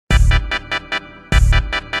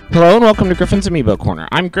Hello and welcome to Griffin's Amiibo Corner.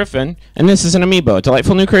 I'm Griffin, and this is an amiibo, a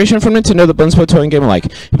delightful new creation from Nintendo that blends both toy and game alike.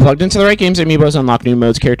 If plugged into the right games, amiibos unlock new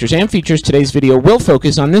modes, characters, and features. Today's video will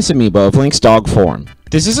focus on this amiibo of Link's dog form.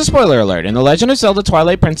 This is a spoiler alert. In The Legend of Zelda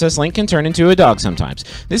Twilight Princess, Link can turn into a dog sometimes.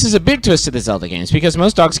 This is a big twist to the Zelda games because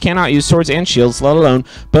most dogs cannot use swords and shields, let alone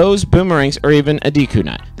bows, boomerangs, or even a Deku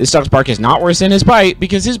nut. This dog's bark is not worse than his bite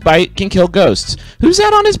because his bite can kill ghosts. Who's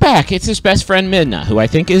that on his back? It's his best friend Midna, who I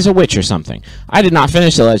think is a witch or something. I did not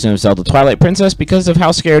finish The Legend of Zelda Twilight Princess because of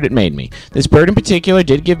how scared it made me. This bird in particular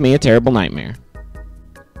did give me a terrible nightmare.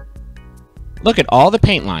 Look at all the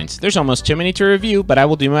paint lines. There's almost too many to review, but I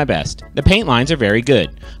will do my best. The paint lines are very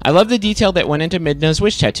good. I love the detail that went into Midna's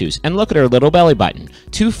wish tattoos, and look at her little belly button.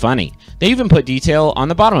 Too funny. They even put detail on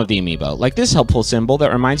the bottom of the amiibo, like this helpful symbol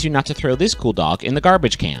that reminds you not to throw this cool dog in the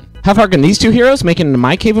garbage can. How far can these two heroes make it into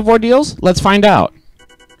my cave of ordeals? Let's find out.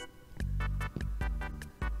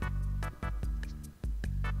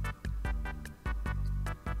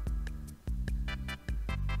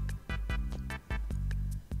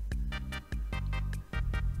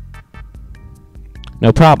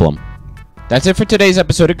 No problem. That's it for today's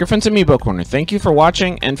episode of Griffin's Amiibo Corner. Thank you for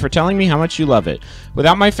watching and for telling me how much you love it.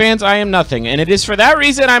 Without my fans, I am nothing, and it is for that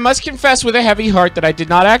reason I must confess with a heavy heart that I did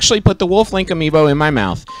not actually put the Wolf Link amiibo in my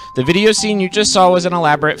mouth. The video scene you just saw was an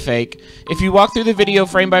elaborate fake. If you walk through the video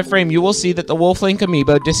frame by frame, you will see that the Wolf Link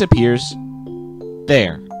amiibo disappears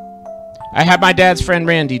there. I had my dad's friend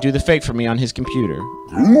Randy do the fake for me on his computer.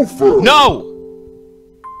 Goofer. No!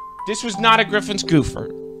 This was not a Griffin's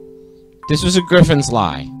goofer. This was a Griffin's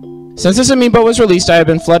lie. Since this amiibo was released, I have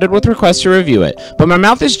been flooded with requests to review it, but my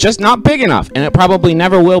mouth is just not big enough, and it probably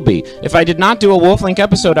never will be. If I did not do a Wolf Link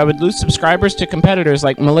episode, I would lose subscribers to competitors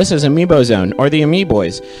like Melissa's Amiibo Zone or the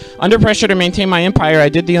Amiiboys. Under pressure to maintain my empire, I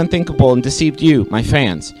did the unthinkable and deceived you, my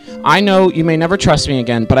fans. I know you may never trust me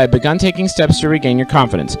again, but I've begun taking steps to regain your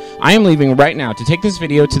confidence. I am leaving right now to take this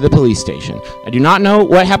video to the police station. I do not know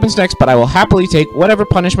what happens next, but I will happily take whatever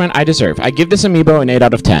punishment I deserve. I give this amiibo an 8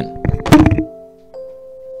 out of 10.